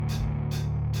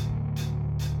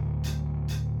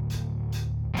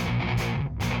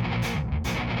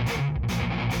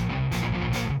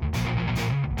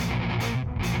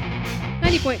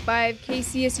90.5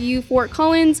 KCSU Fort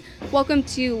Collins. Welcome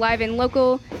to Live and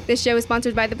Local. This show is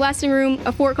sponsored by The Blasting Room,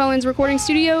 a Fort Collins recording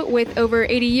studio with over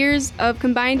 80 years of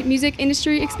combined music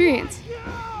industry experience.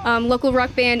 Local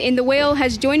rock band In the Whale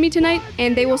has joined me tonight,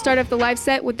 and they will start off the live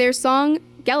set with their song,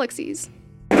 Galaxies.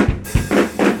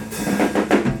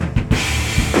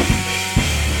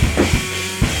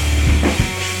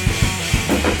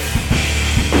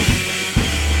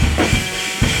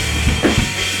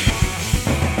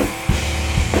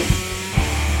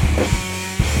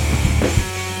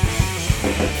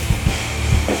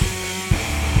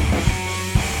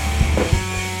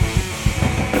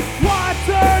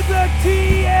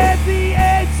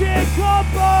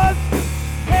 Compass,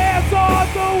 hands on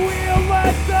the wheel,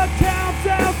 let the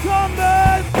countdown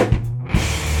commence.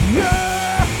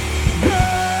 Yeah,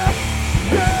 yeah,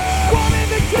 yeah. One in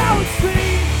the galaxy.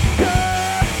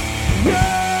 Yeah,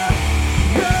 yeah,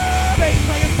 yeah. Things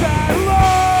like a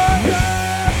satellite.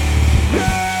 Yeah,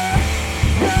 yeah,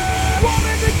 yeah. One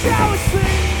in the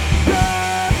galaxy.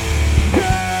 Yeah,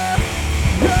 yeah,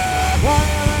 yeah. I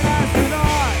am an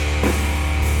astronaut.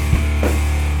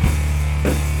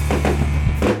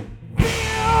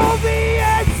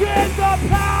 The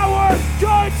power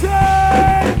joins in.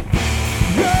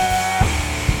 Yeah,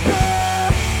 yeah,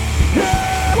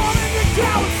 yeah. One in the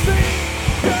galaxy.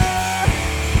 Yeah,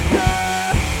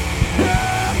 yeah,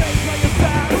 yeah. Things like a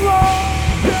satellite.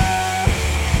 Yeah,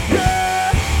 yeah,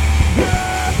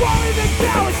 yeah. One in the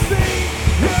galaxy.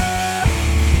 Yeah,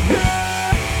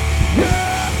 yeah,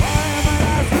 yeah. I am an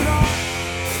astronaut.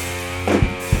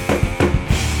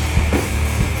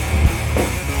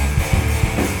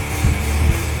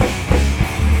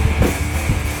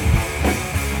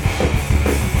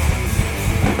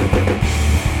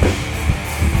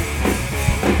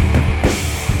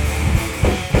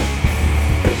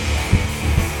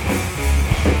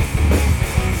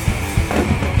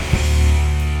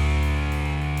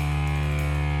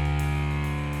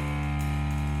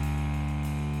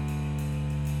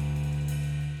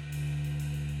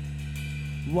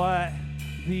 Let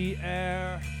the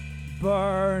air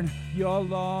burn your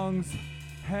lungs,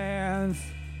 hands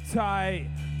tight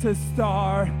to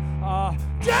start a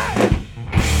jet.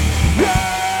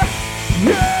 Yeah,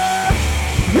 yeah,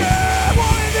 yeah.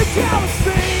 One in the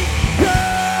galaxy.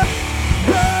 Yeah,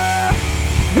 yeah,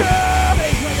 yeah.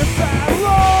 Things like a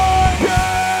satellite.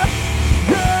 Yeah,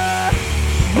 yeah,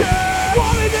 yeah.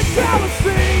 One in the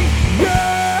galaxy.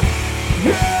 Yeah,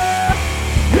 yeah,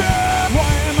 yeah. I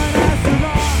am an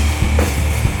astronaut.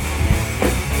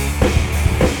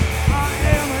 I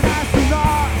am an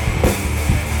astronaut.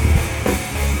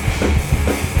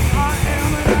 I am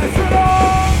an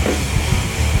astronaut.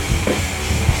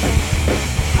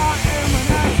 I am an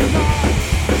astronaut.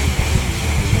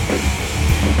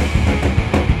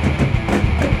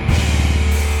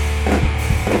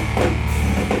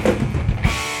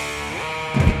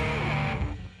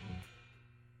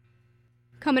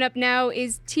 Coming up now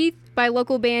is Teeth by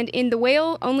local band In the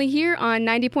Whale, only here on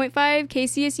 90.5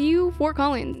 KCSU Fort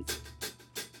Collins.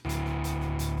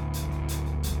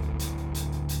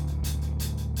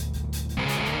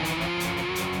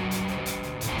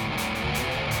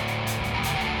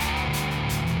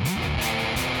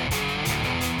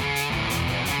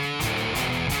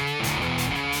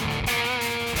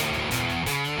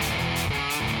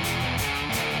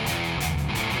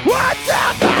 What's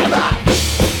up, baby?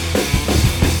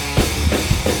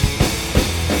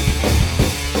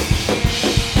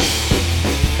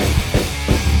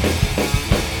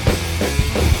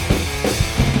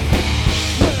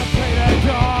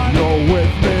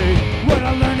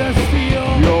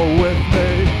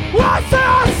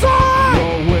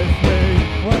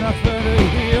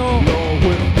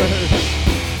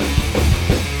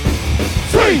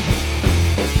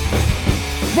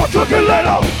 Fucking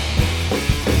little.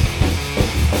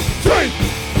 Drink.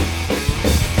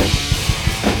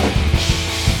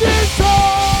 This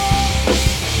song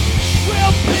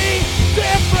will be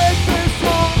different this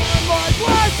song, like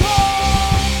last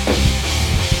song.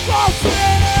 Lost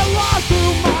it, lost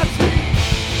through my teeth.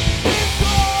 This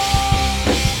song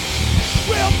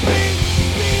will be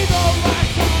the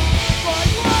last song,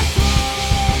 like last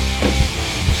song.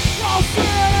 Lost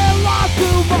it, lost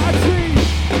through my teeth.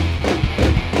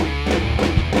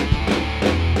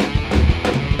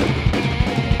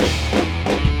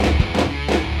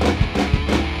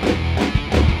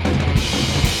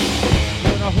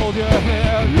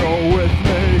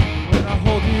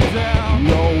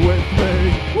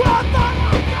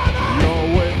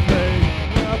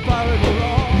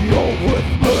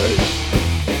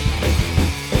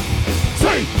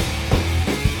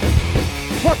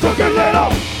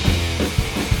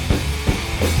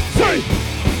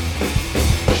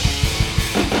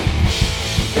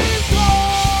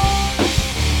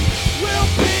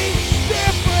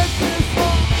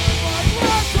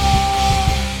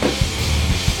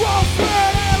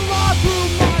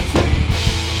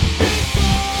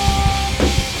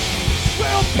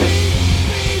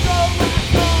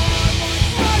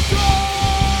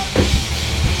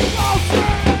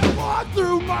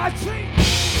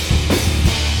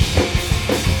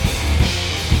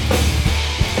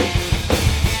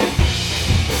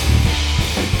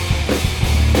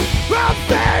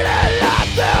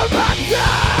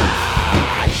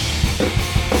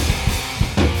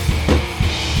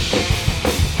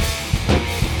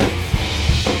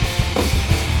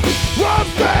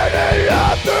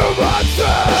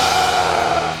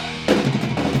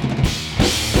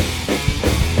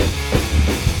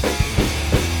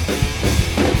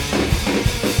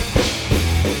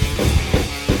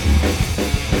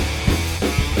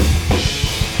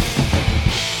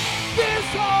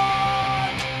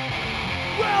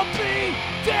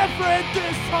 different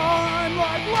this time,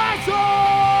 like last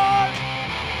time.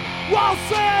 While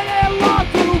saying along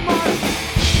to my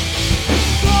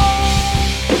soul,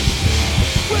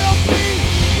 will be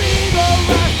the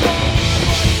last time,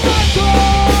 like last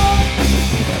time.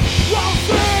 While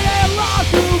saying along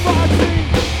to my team.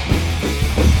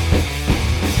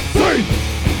 Sí,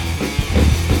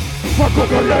 Paco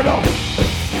Guerrero.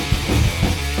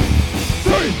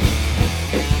 Sí,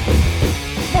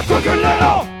 Paco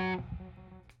Guerrero.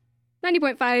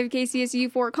 90.5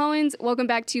 KCSU Fort Collins. Welcome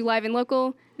back to Live and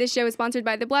Local. This show is sponsored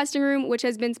by The Blasting Room, which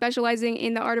has been specializing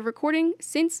in the art of recording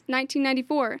since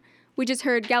 1994. We just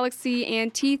heard Galaxy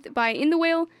and Teeth by In the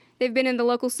Whale. They've been in the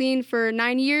local scene for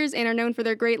 9 years and are known for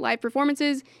their great live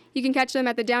performances. You can catch them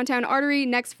at the Downtown Artery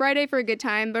next Friday for a good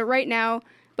time, but right now,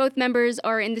 both members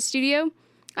are in the studio.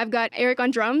 I've got Eric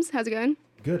on drums. How's it going?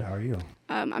 Good, how are you?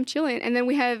 I'm chilling. And then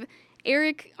we have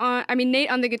Nate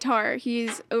on the guitar.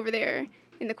 He's over there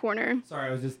in the corner. Sorry,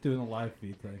 I was just doing a live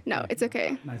feed thing. No, it's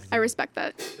okay. Nice. I respect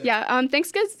that. Yeah,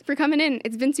 thanks guys for coming in.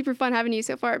 It's been super fun having you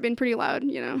so far. It's been pretty loud,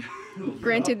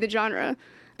 granted the genre.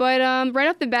 But right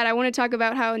off the bat, I want to talk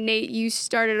about how, Nate, you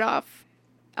started off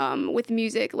with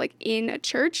music like in a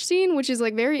church scene, which is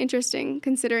like very interesting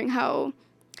considering how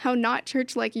not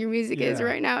church-like your music is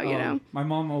right now, My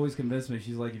mom always convinced me.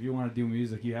 She's like, if you want to do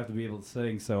music, you have to be able to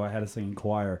sing. So I had to sing in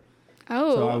choir.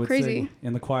 Oh, so I would crazy. sing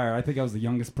in the choir. I think I was the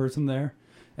youngest person there.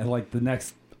 And like the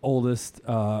next oldest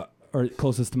or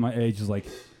closest to my age was like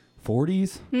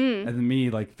 40s. And then me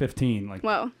like 15. Like,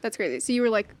 Wow, that's crazy. So you were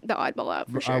like the oddball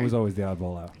out for sure. I was always the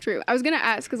oddball out. True. I was going to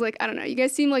ask because, like, I don't know. You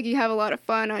guys seem like you have a lot of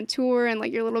fun on tour and,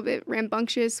 like, you're a little bit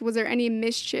rambunctious. Was there any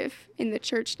mischief in the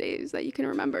church days that you can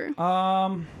remember?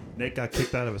 Nick got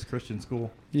kicked out of his Christian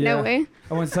school. Yeah. No way.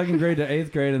 I went 2nd grade to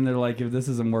 8th grade, and they're like, if this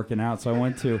isn't working out. So I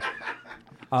went to,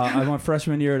 I went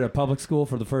freshman year to public school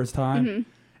for the first time.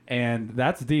 And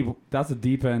that's deep. That's a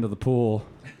deep end of the pool.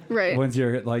 Right. Once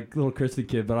you're like little Christian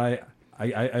kid, but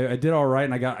I did all right,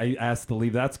 and I asked to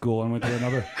leave that school and went to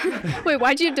another. Wait,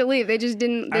 why'd you have to leave? They just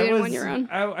didn't want you around?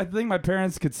 I think my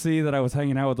parents could see that I was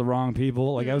hanging out with the wrong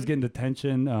people. Like I was getting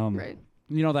detention. Right.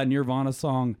 You know that Nirvana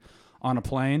song, "On a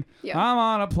Plane"? Yeah. I'm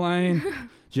on a plane.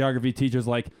 Geography teacher's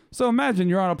like, so imagine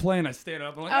you're on a plane. I stand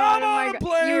up. I'm like, Oh I'm my on a God.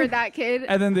 plane. You were that kid?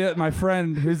 And then my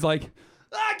friend who's like,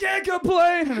 I can't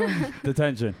complain.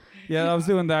 Detention. Yeah, I was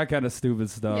doing that kind of stupid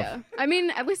stuff. Yeah. I mean,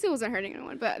 at least it wasn't hurting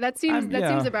anyone, but that seems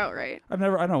about right. I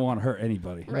don't want to hurt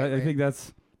anybody. Right, I think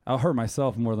I'll hurt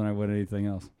myself more than I would anything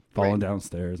else. Falling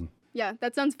downstairs. Yeah,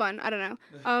 that sounds fun. I don't know.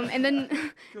 And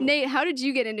then, Nate, how did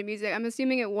you get into music? I'm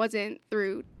assuming it wasn't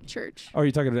through church. Oh, are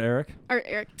you talking to Eric? Or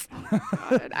Eric.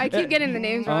 God, I keep getting the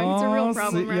names wrong. It's a real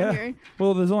problem around here.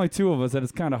 Well, there's only 2 of us, and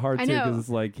it's kind of hard, I too, know. because it's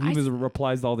like he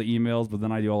replies to all the emails, but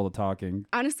then I do all the talking.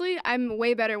 Honestly, I'm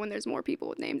way better when there's more people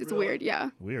with names. It's weird,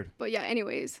 yeah. Weird. But yeah,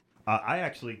 anyways. I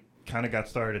actually kind of got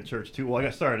started in church too. Well, I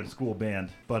got started in school band,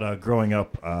 but growing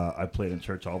up, I played in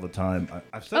church all the time.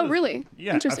 I've said Oh, this, really?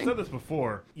 Yeah, Interesting. I've said this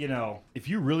before. If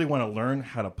you really want to learn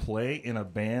how to play in a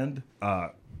band,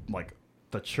 like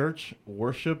the church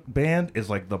worship band is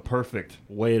like the perfect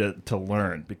way to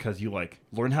learn, because you like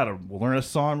learn how to learn a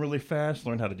song really fast,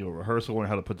 learn how to do a rehearsal, learn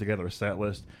how to put together a set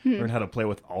list, learn how to play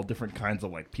with all different kinds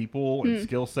of like people and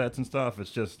skill sets and stuff.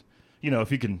 It's just,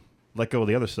 if you can let go of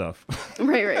the other stuff.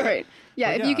 Right.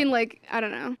 Yeah, But if you yeah. can, like, I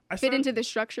don't know, I fit started- into the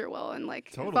structure well and,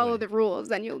 like, Totally. follow the rules,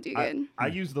 then you'll do good. I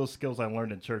use those skills I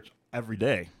learned in church every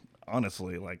day,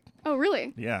 honestly. Like, Oh,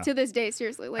 really? Yeah. To this day,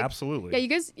 seriously. Like, absolutely. Yeah, you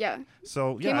guys,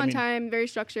 So, yeah, came I on mean, time, very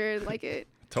structured, like it.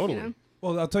 Totally. You know?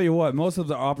 Well, I'll tell you what, most of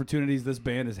the opportunities this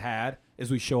band has had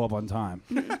is we show up on time.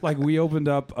 Like, we opened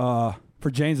up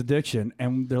for Jane's Addiction,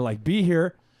 and they're like, be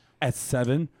here at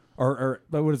 7, or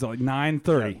what is it, like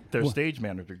 9:30? their stage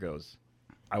manager goes,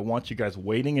 I want you guys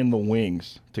waiting in the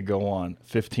wings to go on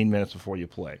 15 minutes before you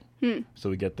play. So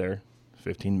we get there,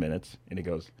 15 minutes, and he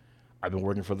goes, I've been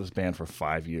working for this band for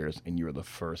 5 years, and you're the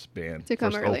first band, To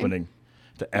come first early. opening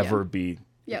to ever be.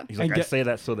 Yeah. He's like, And I get- say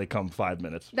that so they come 5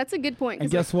 minutes. That's a good point. And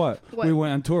 'cause, guess like, what? We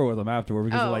went on tour with them afterward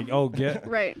because Oh. they're like, get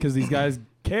Right. because these guys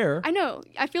care. I know.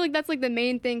 I feel like that's like the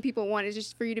main thing people want is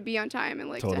just for you to be on time and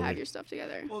like to Totally. have your stuff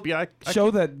together. Yeah, I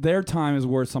Show that their time is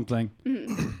worth something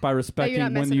by respecting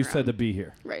when messing you around. said to be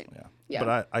here. Right. Yeah. Yeah.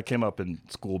 But I came up in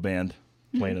school band,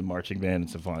 playing in marching band and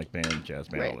symphonic band and jazz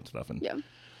band, Right. all that stuff. And Yeah.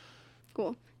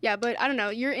 Cool. Yeah, but I don't know.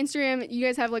 Your Instagram, you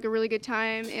guys have like a really good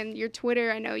time, and your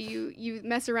Twitter, I know you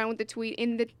mess around with the tweet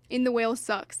in the whale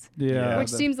sucks, Yeah. which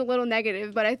seems a little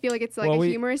negative, but I feel like it's like Well, a we-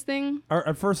 humorous thing.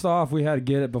 First off, we had to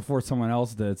get it before someone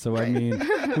else did. So, I mean,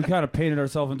 we kind of painted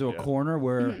ourselves into a corner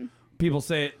where people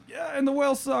say, yeah, and the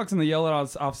whale sucks, and they yell it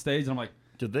off stage. And I'm like,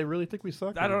 Did they really think we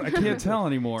suck? I can't tell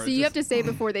anymore. So you have to say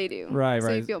before they do. Right, So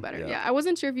you right. feel better. Yeah. Yeah. I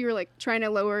wasn't sure if you were like trying to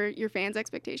lower your fans'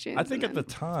 expectations. I think and at the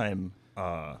then- time,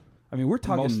 I mean, we're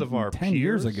talking most of our 10 peers,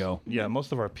 years ago. Yeah,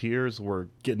 most of our peers were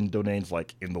getting domains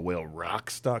like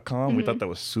inthewhalerocks.com. We thought that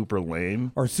was super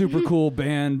lame. Or super cool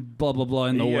band, blah, blah, blah,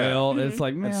 in the Yeah. whale. It's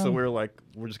like, man. And so we were like,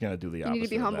 we're just going to do the you opposite. need to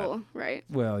be of that. humble, right?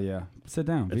 well, yeah. Sit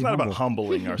down. It's not about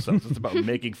humbling ourselves. It's about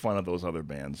making fun of those other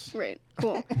bands. Right.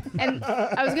 Cool. And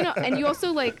I was gonna. And you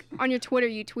also like on your Twitter,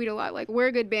 you tweet a lot like we're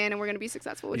a good band and we're gonna be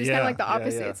successful, which is kind Yeah, of like the yeah,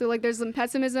 opposite. yeah. So like there's some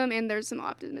pessimism and there's some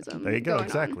optimism. There you go. going on.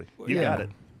 Exactly. You Yeah. got it.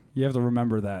 You have to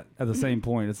remember that at the same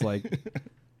point. It's like,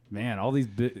 man, all these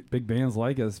big bands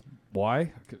like us.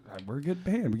 Why? We're a good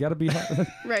band. We got to be.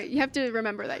 Right. You have to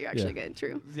remember that you're actually Yeah. good.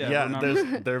 True. Yeah,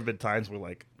 remember. there have been times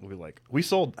where we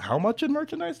sold how much in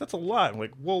merchandise? That's a lot. I'm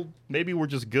like, well, maybe we're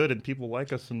just good and people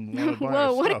like us and want to buy our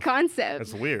Whoa, what a stuff. concept.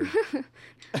 That's weird.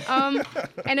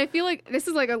 And I feel like this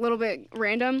is like a little bit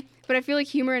random, but I feel like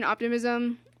humor and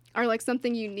optimism are like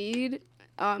something you need,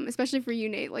 especially for you,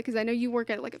 Nate. Like, because I know you work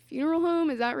at like a funeral home.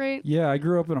 Is that right? Yeah, I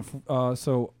grew up in a.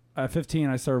 So at 15,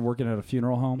 I started working at a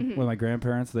funeral home with my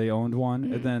grandparents. They owned one,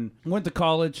 and then went to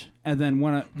college. And then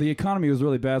when the economy was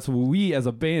really bad, so we as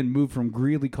a band moved from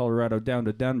Greeley, Colorado, down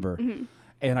to Denver.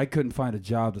 And I couldn't find a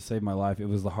job to save my life. It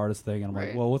was the hardest thing. And I'm Right.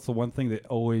 like, well, what's the one thing that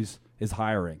always is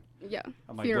hiring? Yeah.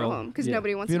 I'm like, Funeral well, home, because yeah,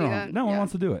 nobody wants to do funeral that. home. No one Yeah.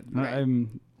 wants to do it. Right.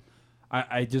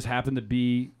 I just happened to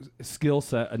be skill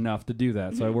set enough to do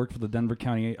that. So I worked for the Denver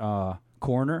County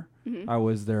coroner. I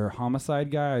was their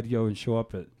homicide guy. I'd go and show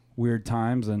up at weird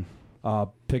times and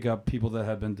pick up people that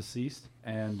had been deceased.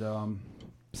 And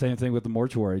same thing with the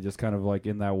mortuary, just kind of like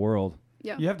in that world.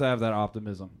 Yeah. You have to have that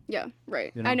optimism. Yeah,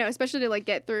 right. You know? I know, especially to like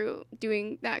get through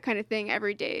doing that kind of thing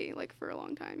every day, like for a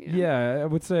long time. You know? Yeah, I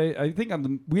would say I think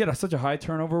we had such a high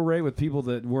turnover rate with people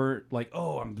that were like,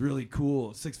 "Oh, I'm really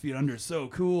cool. 6 feet under is so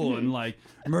cool," and like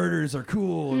murders are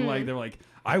cool, and like they're like,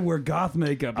 "I wear goth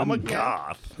makeup." I'm a and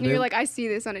goth. And you're like, I see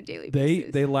this on a daily they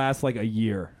basis. last like a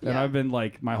year, and Yeah. I've been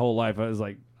like my whole life. I was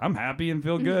like, I'm happy and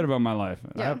feel good about my life.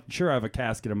 Yeah. Sure, I have a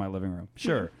casket in my living room.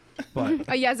 Sure, but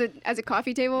Oh yeah, as a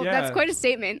coffee table. Yeah. That's quite a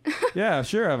statement. yeah,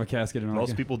 sure, I have a casket in my.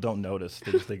 Most people don't notice.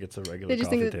 They just think it's a regular They just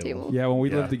coffee think it's a table. table. Yeah, when we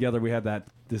Yeah. lived together, we had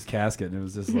this casket, and it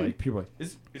was just like people were like,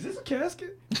 is this a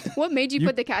casket? What made you, You-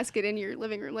 put the casket in your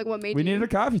living room? Like, what made We you? needed a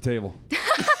coffee table.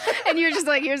 And you're just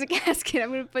like, here's a casket. I'm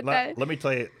gonna put that. Let me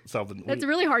tell you something. That's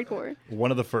really hardcore.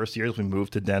 One of the first years we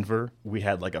moved to Denver, we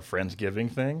had like a Friendsgiving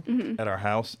thing at our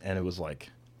house, and it was like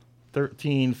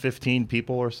 13, 15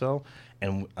 people or so.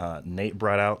 And Nate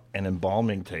brought out an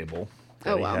embalming table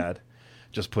that Oh, he wow. had.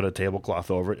 Just put a tablecloth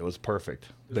over it. It was perfect.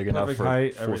 Big enough perfect for,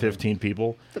 height, for everything. 15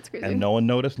 people. That's crazy. And no one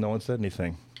noticed. No one said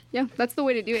anything. Yeah, that's the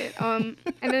way to do it. And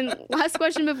then last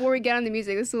question before we get on the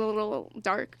music. This is a little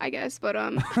dark, I guess, but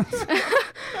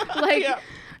like,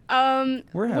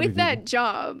 We're happy with that people.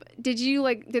 job, did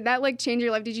that like change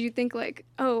your life? Did you think like,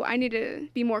 oh, I need to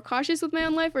be more cautious with my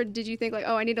own life, or did you think like,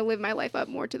 oh, I need to live my life up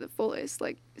more to the fullest,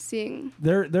 like seeing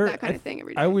There, that kind of thing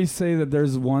every day? I always say that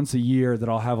there's once a year that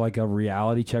I'll have like a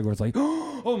reality check where it's like,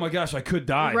 oh my gosh, I could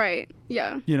die. Right.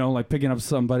 Yeah. You know, like picking up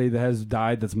somebody that has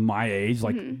died that's my age,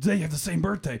 like they have the same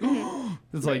birthday.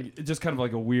 It's like it's just kind of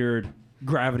like a weird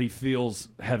gravity feels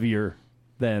heavier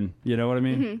than, you know what I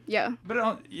mean? Yeah.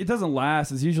 But it doesn't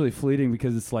last. It's usually fleeting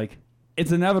because it's like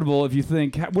it's inevitable if you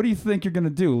think, what do you think you're gonna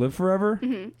do? Live forever?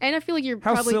 And I feel like you're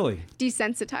How probably silly.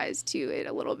 desensitized to it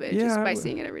a little bit just by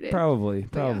seeing it every day. Probably.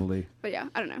 yeah. But yeah,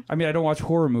 I don't know. I mean, I don't watch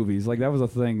horror movies. Like that was a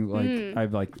thing. Like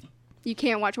I've like You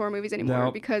can't watch horror movies anymore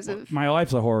no, because of. my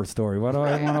life's a horror story. Why do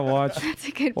I want to watch? That's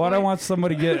a good Why do I point. want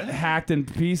somebody get hacked in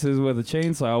pieces with a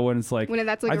chainsaw when it's like When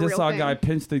that's, like, I a just real saw a thing. guy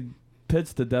pitched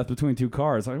to death between two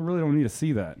cars. I really don't need to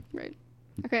see that. Right.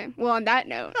 Okay. Well, on that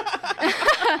note,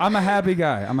 I'm a happy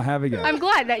guy. I'm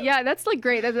glad that that's like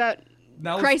great that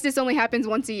Now let's- crisis only happens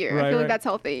once a year. I Right, feel like right. that's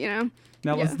healthy. You know.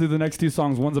 Now Yeah. let's do the next two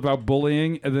songs. One's about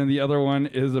bullying, and then the other one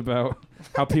is about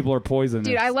how people are poisonous.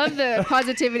 Dude, I love the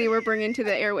positivity we're bringing to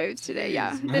the airwaves today.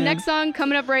 Yeah. The man. next song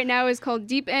coming up right now is called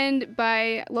Deep End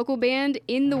by local band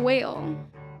In the Whale.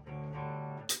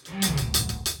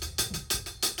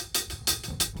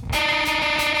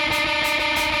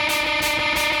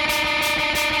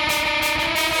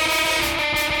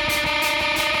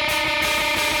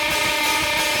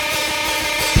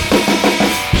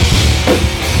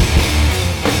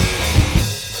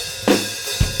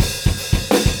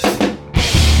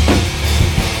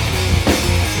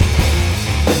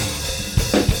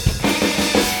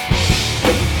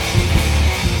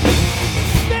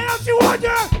 Now you wonder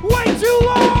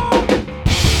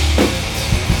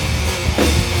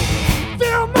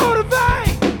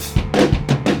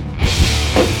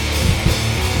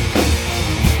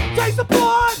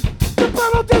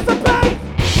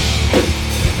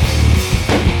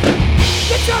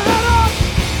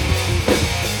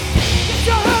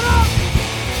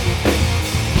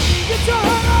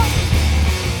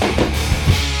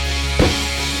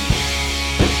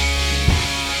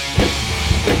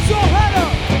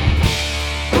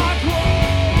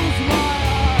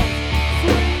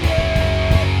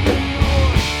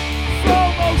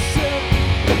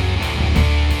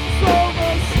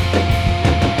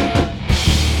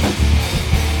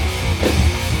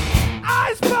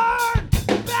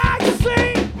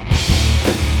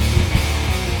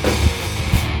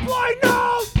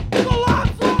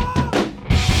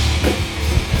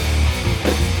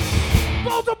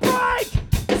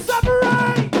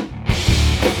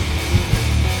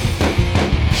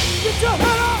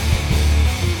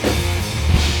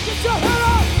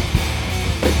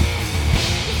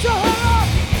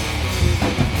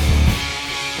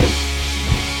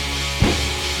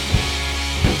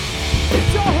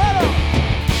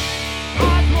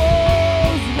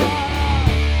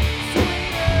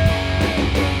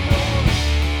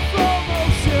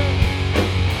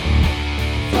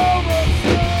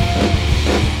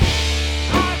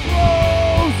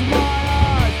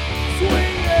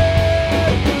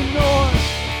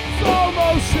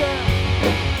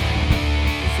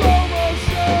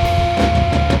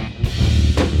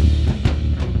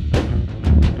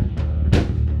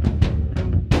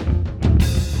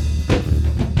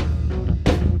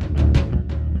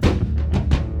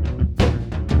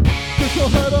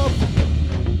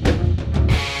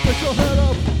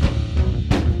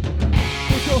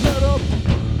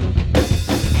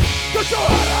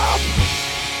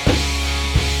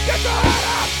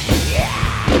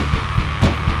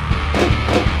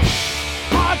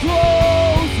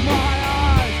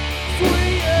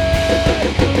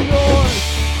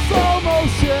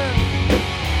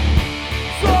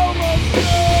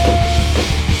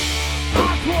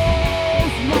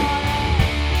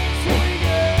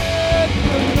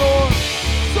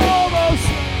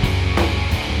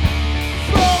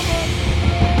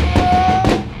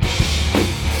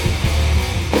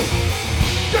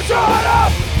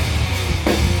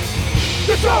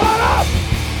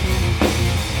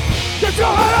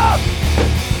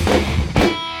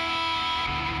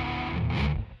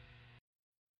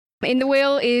In the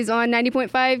Whale is on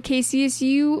 90.5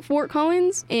 KCSU Fort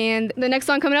Collins, and the next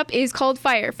song coming up is called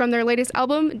Fire from their latest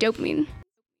album, Dopamine.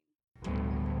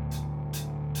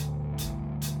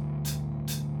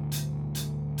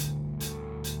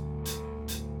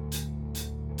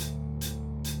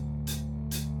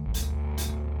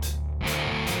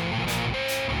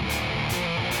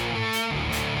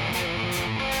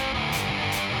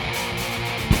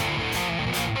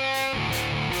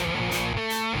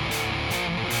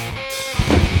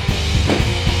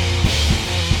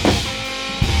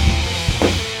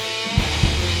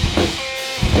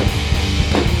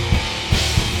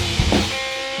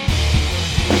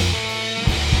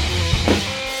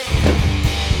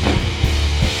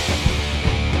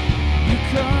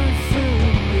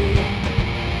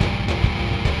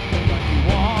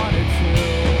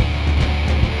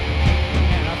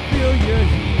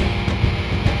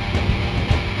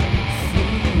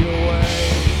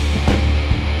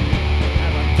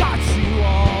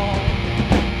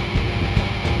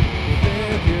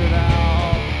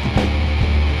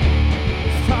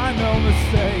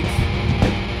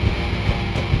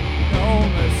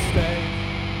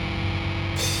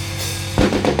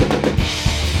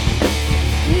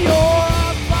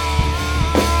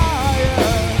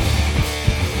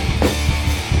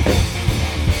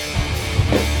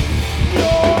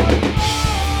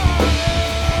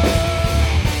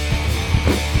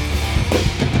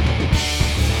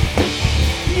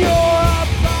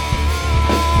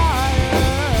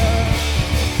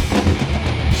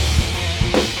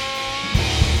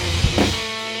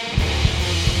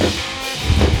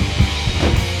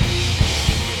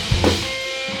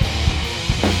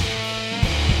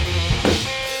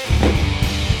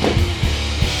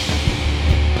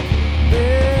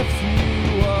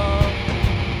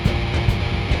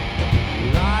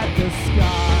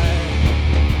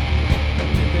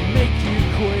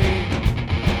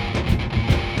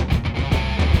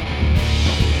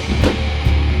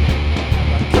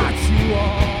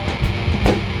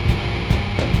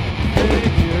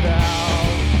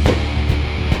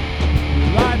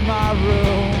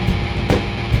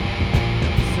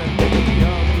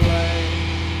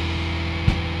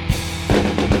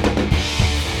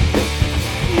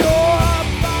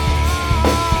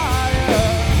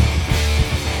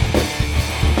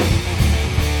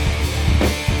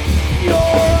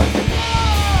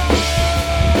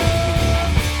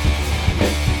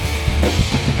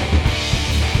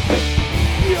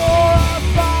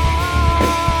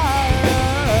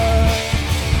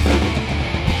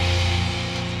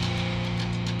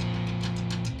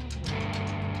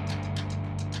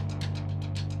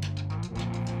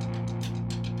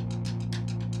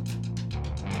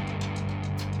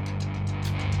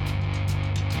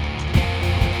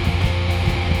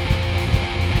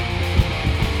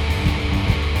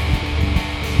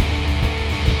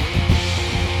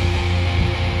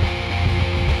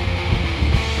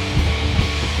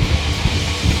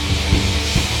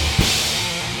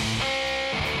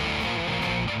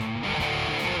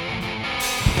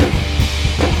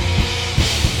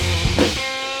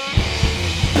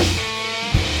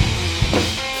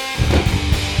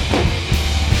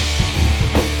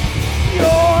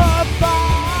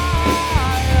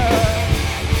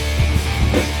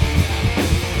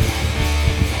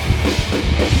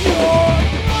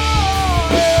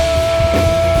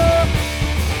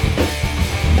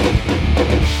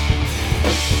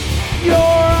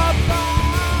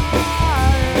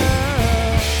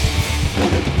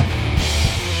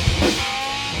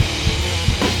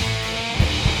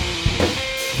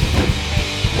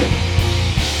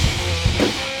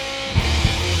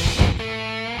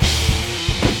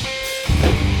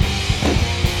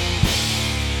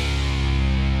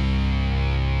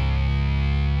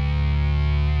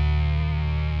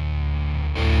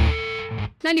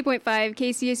 .5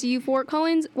 KCSU Fort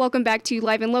Collins. Welcome back to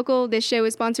Live and Local. This show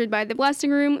is sponsored by The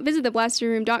Blasting Room. Visit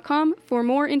theblastingroom.com for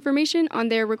more information on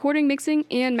their recording, mixing,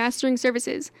 and mastering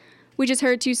services. We just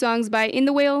heard two songs by In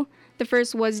the Whale. The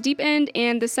first was Deep End,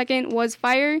 and the second was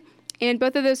Fire. And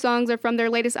both of those songs are from their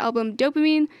latest album,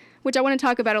 Dopamine, which I want to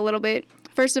talk about a little bit.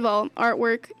 First of all,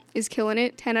 artwork is killing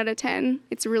it, 10 out of 10.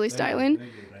 It's really styling.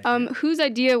 Whose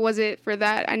idea was it for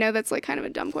that? I know that's like kind of a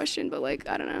dumb question, but like,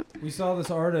 I don't know. We saw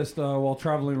this artist while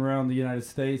traveling around the United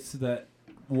States that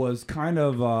was kind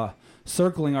of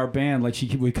circling our band. Like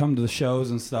she would come to the shows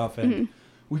and stuff, and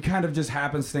we kind of just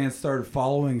happenstance started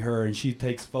following her, and she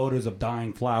takes photos of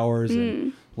dying flowers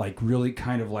and like really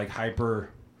kind of like hyper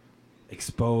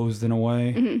exposed in a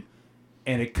way.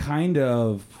 And it kind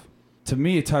of, to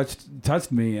me, it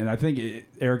touched me, and I think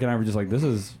Eric and I were just like, this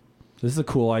is a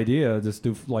cool idea. Just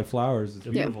do like flowers. It's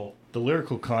beautiful. the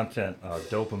lyrical content,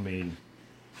 dopamine,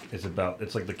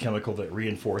 it's like the chemical that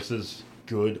reinforces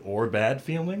good or bad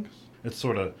feelings. It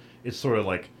sort of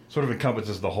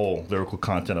encompasses the whole lyrical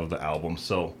content of the album.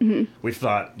 So we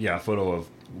thought, a photo of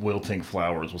wilting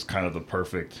flowers was kind of the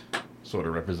perfect sort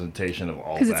of representation of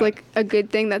all that. Because it's like a good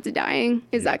thing that's dying.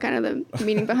 Is that kind of the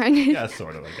meaning behind it? Yeah,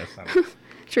 sort of, I guess. I don't know.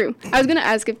 True. I was gonna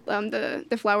ask if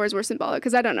the flowers were symbolic,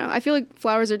 because I don't know. I feel like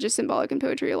flowers are just symbolic in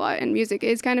poetry a lot, and music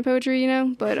is kind of poetry, you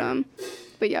know. But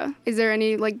yeah, is there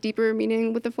any like deeper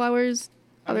meaning with the flowers?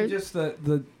 I mean, just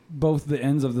the both the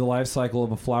ends of the life cycle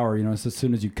of a flower. You know, it's as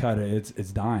soon as you cut it,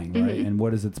 it's dying, right? And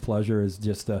what is its pleasure is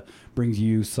just brings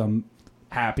you some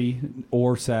happy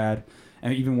or sad,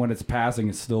 and even when it's passing,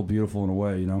 it's still beautiful in a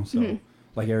way, you know. So,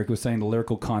 like Eric was saying, the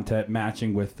lyrical content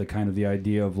matching with the kind of the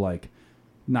idea of like.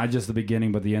 Not just the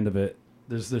beginning, but the end of it.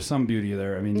 There's some beauty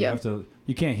there. I mean,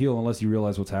 you can't heal unless you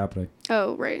realize what's happening.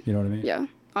 Oh, right. You know what I mean? Yeah.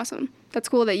 Awesome. That's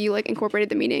cool that you like incorporated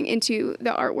the meaning into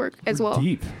the artwork as We're well.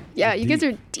 Deep. Yeah, We're you guys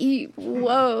are deep.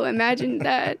 Whoa, imagine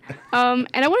that. And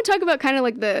I want to talk about kind of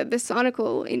like the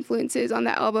sonical influences on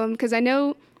that album, because I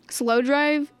know Slow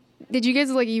Drive. Did you guys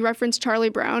you referenced Charlie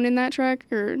Brown in that track,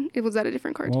 or was that a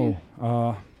different cartoon?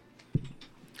 Whoa.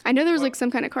 I know there was like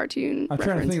some kind of cartoon. I'm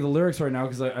trying to think of the lyrics right now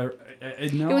because I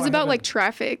know it was about like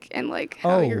traffic and like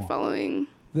how you're following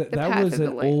the that path was of the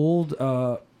an light. old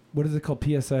what is it called,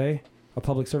 PSA, a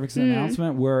public service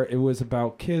announcement, where it was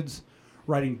about kids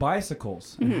riding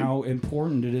bicycles and how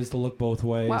important it is to look both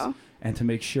ways. Wow. And to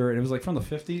make sure, and it was like from the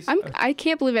 50s. I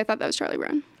can't believe I thought that was Charlie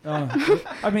Brown.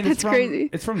 I mean, That's crazy.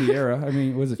 It's from the era. I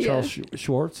mean, was it Charles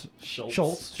Schultz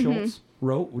Schultz.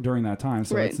 wrote during that time,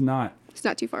 so Right. it's not It's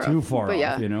not too far too off. far but off.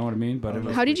 yeah. You know what I mean? But it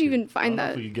was, How did you even find I that?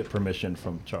 don't know if you get permission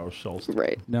from Charles Schultz.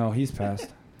 Right. no, he's passed.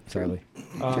 Sadly,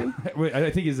 I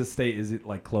think his estate is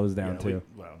like closed down too.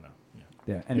 No. Yeah.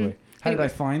 Yeah. Anyway, how did I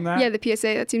find that? Yeah, the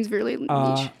PSA. That seems really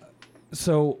niche.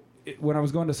 So when I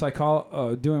was going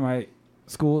to doing my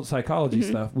school psychology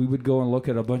stuff, we would go and look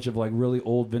at a bunch of like really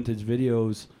old vintage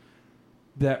videos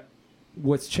that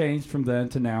what's changed from then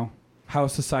to now, how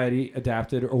society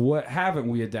adapted, or what haven't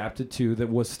we adapted to that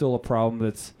was still a problem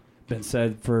that's been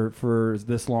said for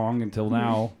this long until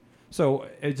now. So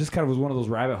it just kind of was one of those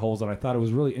rabbit holes, and I thought it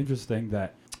was really interesting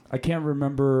that I can't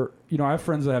remember, you know, I have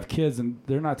friends that have kids and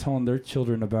they're not telling their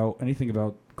children about anything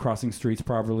about crossing streets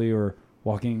properly or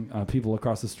walking people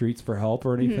across the streets for help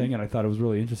or anything. And I thought it was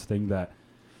really interesting that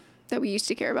we used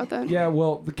to care about that. yeah,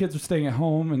 well, the kids are staying at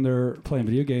home and they're playing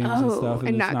video games and stuff, and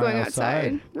it's not going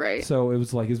outside. Right. So it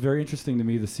was like, it's very interesting to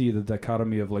me to see the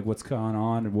dichotomy of like what's going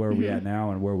on and where we're at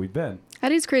now and where we've been.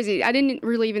 That is crazy. I didn't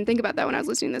really even think about that when I was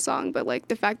listening to the song, but like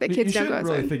the fact that kids you don't go shouldn't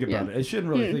outside. really think about it. It shouldn't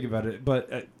really think about it,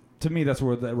 but to me, that's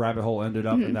where the rabbit hole ended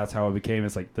up, and that's how it became.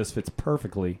 It's like, this fits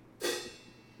perfectly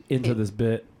into this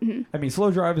bit. I mean,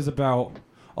 Slow Drive is about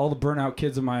all the burnout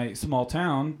kids in my small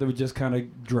town that would just kind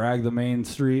of drag the main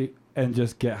street and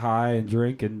just get high and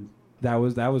drink, and that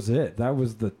was it. That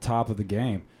was the top of the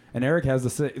game. And Eric has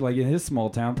the like in his small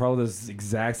town probably this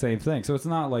exact same thing. So it's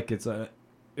not like it's a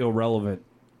irrelevant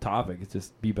topic. It's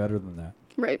just be better than that.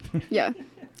 Right. Yeah.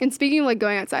 And speaking of like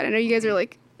going outside, I know you guys are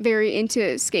like very into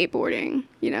skateboarding,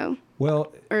 you know,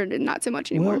 Well, or not so much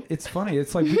anymore. well, it's funny.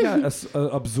 It's like we got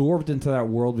absorbed into that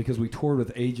world because we toured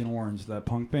with Agent Orange, that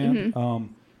punk band.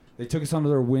 They took us under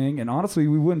their wing, and honestly,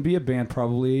 we wouldn't be a band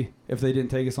probably if they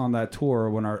didn't take us on that tour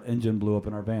when our engine blew up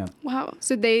in our van. Wow.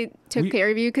 So they took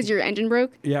care of you because your engine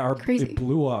broke? Yeah, Crazy. it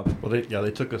blew up. Well,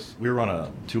 they took us. We were on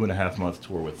a 2.5-month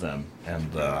tour with them,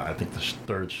 and I think the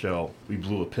third show we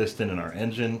blew a piston in our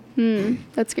engine,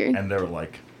 That's scary. and they were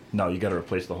like, "No, you got to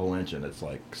replace the whole engine. It's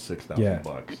like $6,000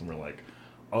 bucks." And we're like,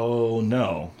 "Oh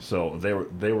no!" So they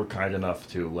were kind enough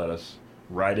to let us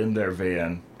ride in their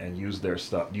van and use their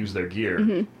stuff, use their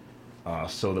gear,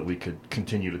 so that we could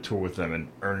continue to tour with them and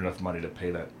earn enough money to pay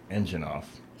that engine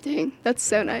off. Dang. That's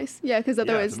so nice. Yeah, because Yeah,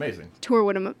 otherwise it's amazing.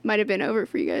 tour might have been over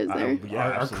for you guys there.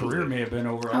 Our absolutely. career may have been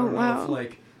over. I Oh, don't know wow. if,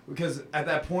 like, because at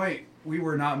that point we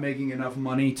were not making enough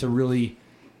money to really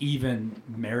even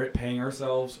merit paying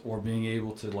ourselves or being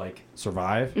able to like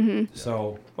survive.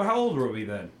 So, well, how old were we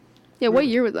then? Yeah, what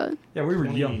year was that? Yeah, we were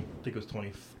 20, young. I think it was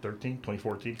 2013,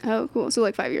 2014. Oh, cool. So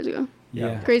like 5 years ago.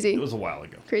 Yeah. Crazy. It was a while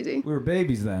ago. Crazy. We were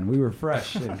babies then. We were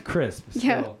fresh and crisp.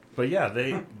 Yeah. Still. But yeah,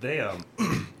 they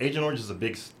Agent Orange is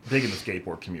big in the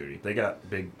skateboard community. They got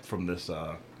big from this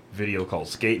video called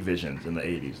Skate Visions in the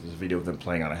 80s. There's a video of them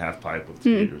playing on a half pipe with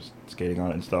skaters skating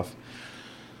on it and stuff.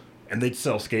 And they'd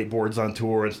sell skateboards on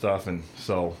tour and stuff. And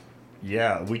so,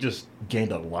 yeah, we just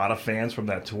gained a lot of fans from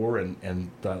that tour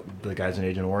and the guys in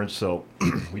Agent Orange. So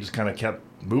we just kind of kept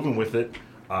moving with it.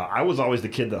 I was always the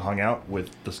kid that hung out with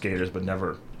the skaters, but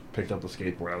never picked up the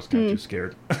skateboard. I was kind of too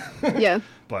scared. Yeah,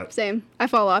 But same. I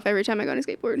fall off every time I go on a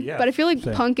skateboard. Yeah. But I feel like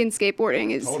Same. punk and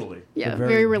skateboarding is Totally. yeah, They're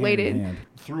very hand in related. hand.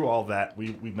 through all that,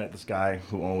 we met this guy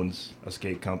who owns a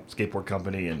skateboard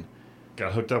company and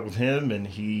got hooked up with him. And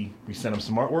we sent him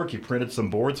some artwork. He printed some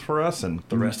boards for us, and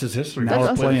the rest is history. Now That's we're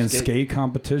awesome. playing skate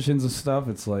competitions and stuff.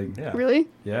 It's like, Yeah. Really?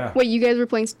 yeah. Wait, you guys were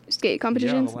playing skate Yeah, on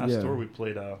competitions? the last Yeah. tour we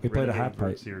played We played a Renegade half Bird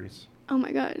pipe. series. Oh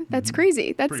my god, that's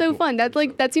crazy. That's Pretty so cool. fun.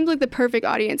 That seems like the perfect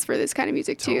audience for this kind of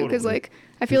music too, because Totally. like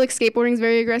I feel like skateboarding is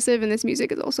very aggressive, and this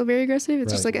music is also very aggressive.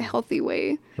 It's just Right. like a healthy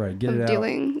way, Right. Get of it out.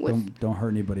 dealing with- Don't hurt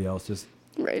anybody else. Just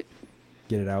right?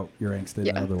 get it out. Your angst in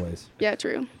Yeah. other ways. Yeah,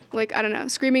 true. Like I don't know,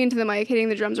 screaming into the mic, hitting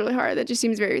the drums really hard. That just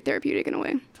seems very therapeutic in a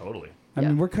way. Totally. I Yeah.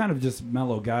 mean, we're kind of just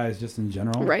mellow guys, just in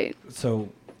general. Right. So,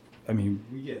 I mean,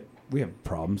 we have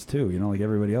problems too, you know, like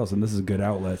everybody else, and this is a good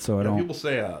outlet. So I Yeah, don't. people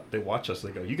say they watch us.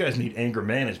 They go, "You guys need anger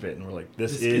management," and we're like,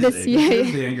 "This is This- it. yeah. This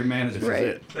is the anger management. This Right.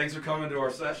 is it." Thanks for coming to our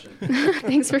session.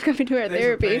 Thanks for coming to our Thanks for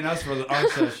therapy. paying us for our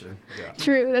session. Yeah.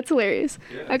 True, that's hilarious.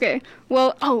 Yeah. Okay,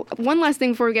 well, one last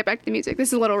thing before we get back to the music. This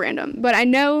is a little random, but I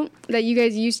know that you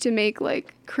guys used to make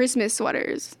like Christmas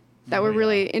sweaters that were yeah.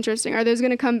 really interesting. Are those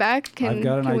going to come back? I've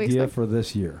got an can we idea expect- for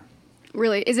this year.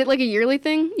 Really? Is it like a yearly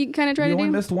thing you kind of try We to only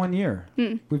do? missed 1 year.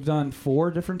 We've done 4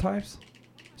 different types,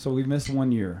 so we've missed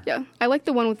 1 year. Yeah, I like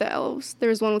the one with the elves. There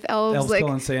was one with elves, Elves like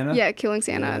killing Santa? Yeah, killing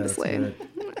Santa Yeah, on the that's sleigh. good.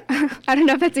 I don't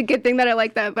know if that's a good thing that I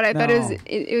like that, but I thought No.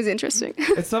 it was interesting.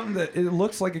 It's something that it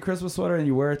looks like a Christmas sweater, and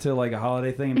you wear it to like a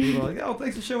holiday thing, and people are like, "Oh,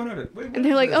 thanks for showing up." Wait, And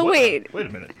they're like, "Oh wait, Wait a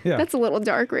minute. yeah, that's a little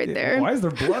dark right there." Why is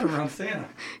there blood around Santa?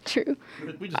 True. We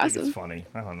just think Awesome. it's funny.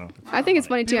 I don't know. I think it's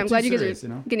funny too. People I'm glad too you guys serious, are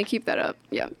you know? gonna keep that up.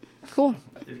 Yeah, cool.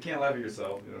 If you can't laugh at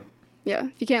yourself, you know. Yeah,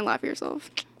 if you can't laugh at yourself,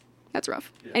 that's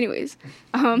rough. Yeah. Anyways,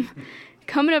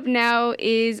 coming up now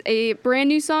is a brand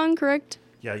new song, correct?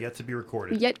 Yeah, yet to be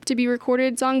recorded. Yet to be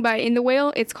recorded song by In the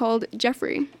Whale. It's called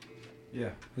Jeffrey. Yeah,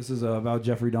 this is about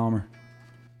Jeffrey Dahmer.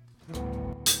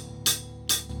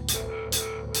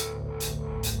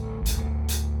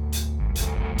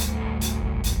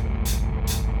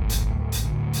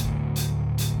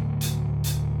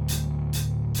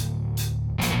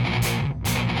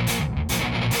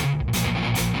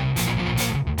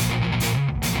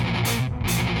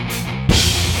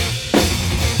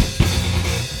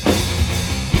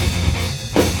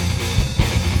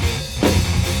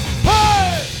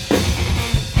 Hey!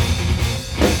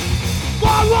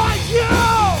 Why would you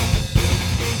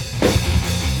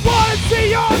wanna see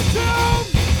your tomb?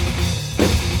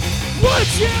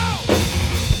 Would you?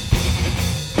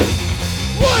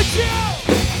 Would you?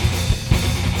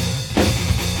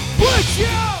 Would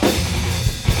you?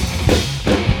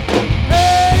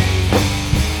 Hey!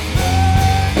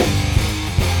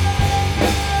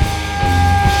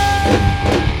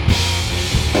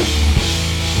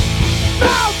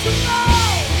 Bound to know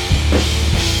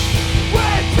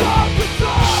where time to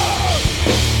go.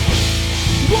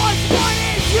 What's mine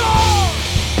is yours.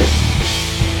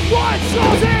 What's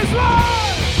yours is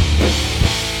mine.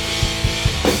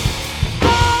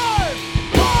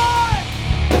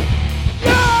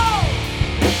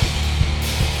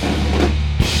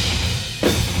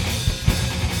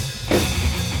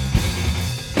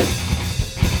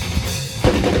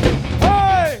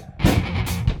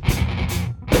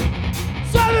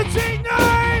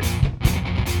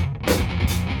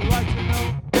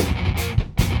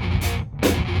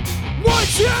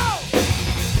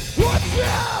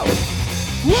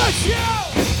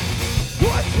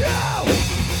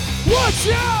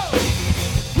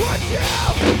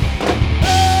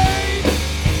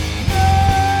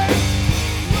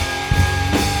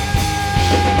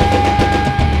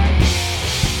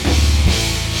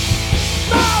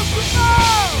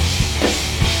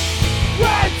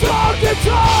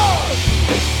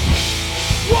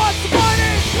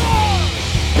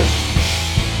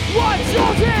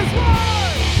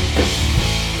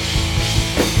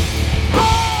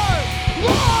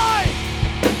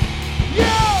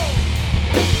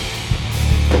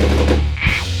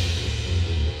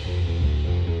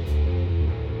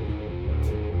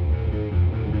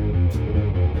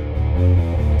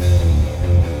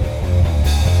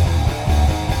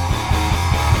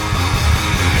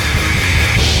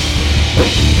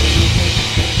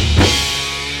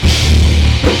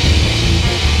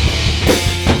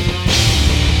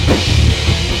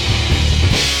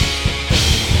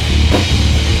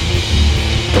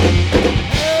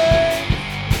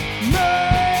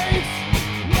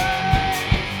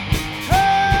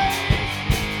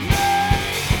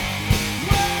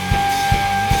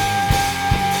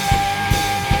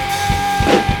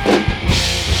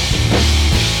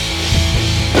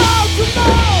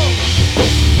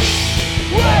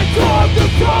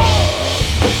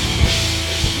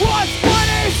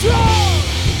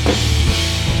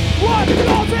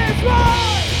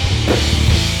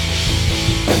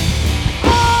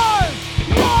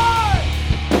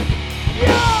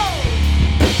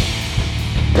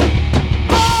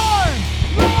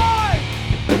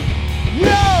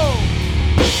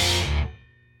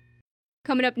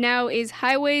 Coming up now is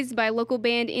Highways by local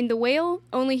band In the Whale,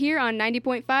 only here on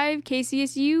 90.5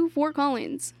 KCSU Fort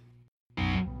Collins.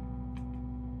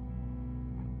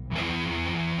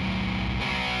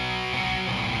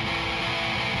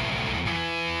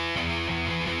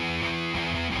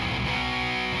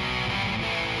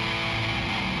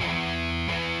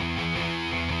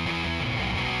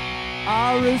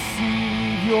 I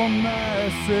receive your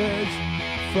message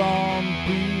from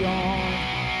beyond.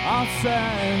 I'm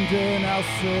sending out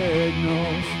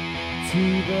signals to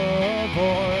the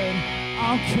void.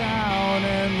 I'm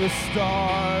counting the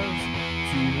stars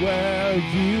to where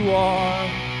you are.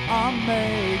 I'm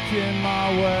making my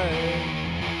way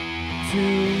to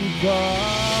the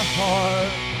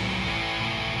heart.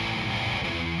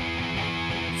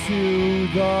 To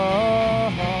the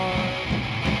heart.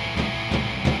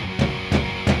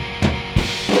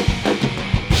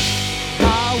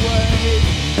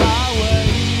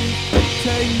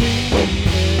 Take me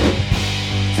in,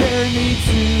 carry me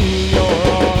to your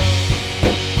arms.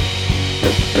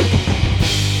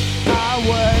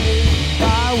 Highway,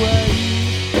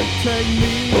 take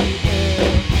me in,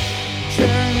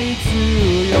 carry me to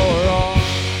your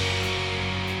arms.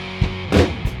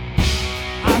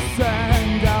 I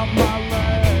send out my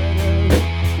letters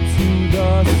to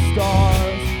the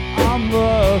stars. I'm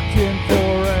looking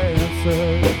for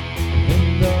answers in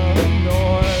the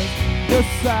noise. The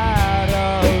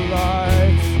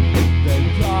satellites, they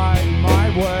guide my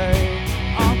way.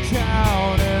 I'm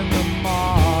counting the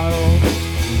miles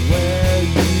where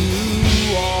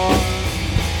you are.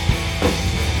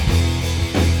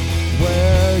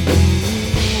 Where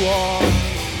you are.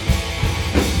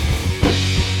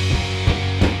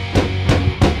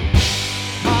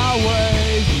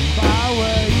 Highways,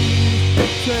 byways,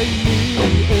 take me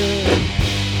in,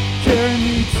 carry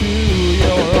me to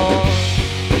your arms.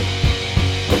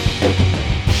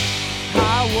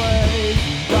 Highways,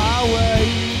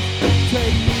 byways,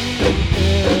 take me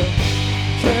in,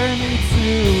 carry me to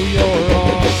your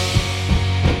arms.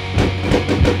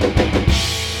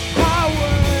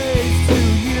 Highways to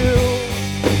you,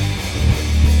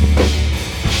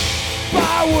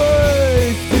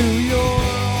 byways to your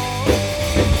arms.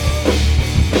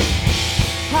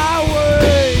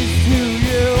 Highways to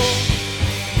you,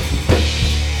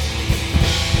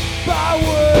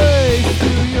 byways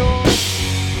to your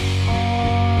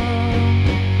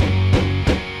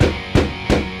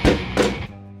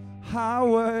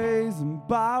highways and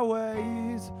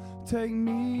byways, take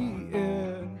me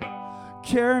in,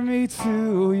 carry me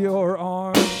to your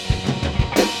arms.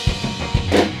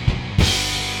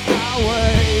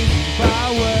 Highways and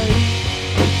byways,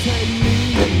 take me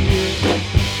in,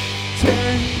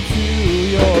 carry me to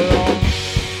your arms.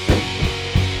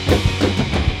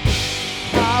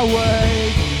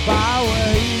 Highways and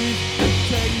byways,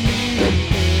 take me in,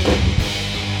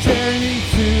 carry me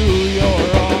to your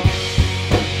arms.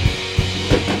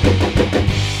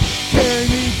 Carry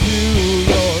me to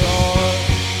your arms.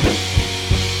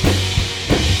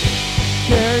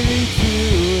 Carry me to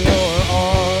your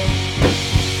arms.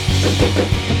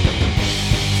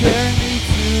 Carry me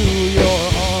to your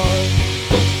arms.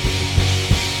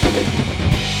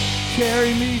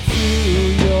 Carry me to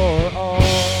your arms.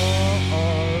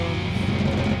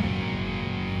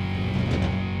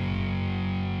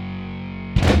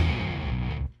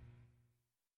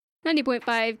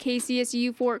 90.5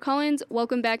 KCSU Fort Collins.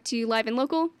 Welcome back to Live and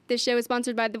Local. This show is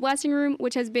sponsored by The Blasting Room,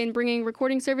 which has been bringing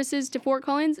recording services to Fort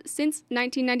Collins since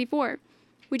 1994.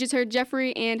 We just heard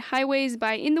Jeffrey and Highways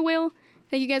by In the Whale.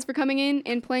 Thank you guys for coming in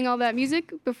and playing all that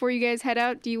music. Before you guys head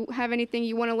out, do you have anything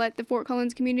you want to let the Fort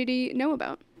Collins community know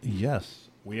about? Yes,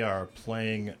 we are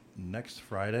playing next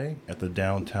Friday at the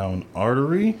Downtown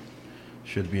Artery.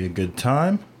 Should be a good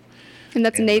time. And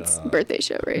that's Nate's birthday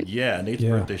show, right? Yeah, Nate's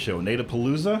birthday show.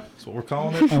 Nate-a-Palooza, that's what we're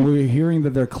calling it. And we're hearing that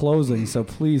they're closing, so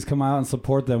please come out and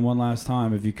support them one last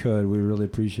time if you could. We really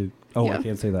appreciate it. Oh, Yeah. I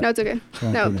can't say that. No, it's okay.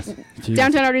 Oh, No, goodness. Jesus.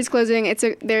 Downtown Artery's closing. It's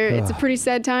a pretty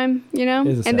sad time, you know? It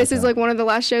is a And sad this is time. like one of the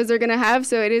last shows they're going to have,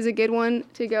 so it is a good one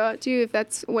to go out to if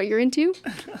that's what you're into.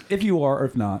 If you are, or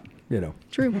if not, you know.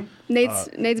 True. Nate's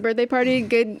birthday party,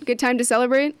 good time to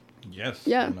celebrate. Yes.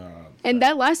 Yeah. And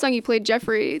that last song you played,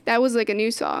 Jeffrey, that was like a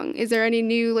new song. Is there any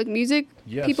new like music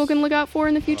Yes. people can look out for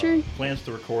in the future? Plans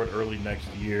to record early next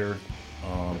year,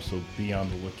 so be on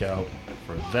the lookout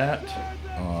for that.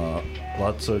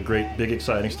 Lots of great, big,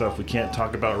 exciting stuff we can't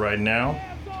talk about right now.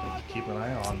 Keep an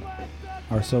eye on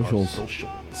Our socials. our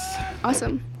socials.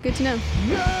 Awesome. Good to know.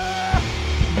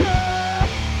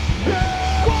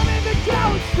 One in the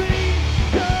galaxy.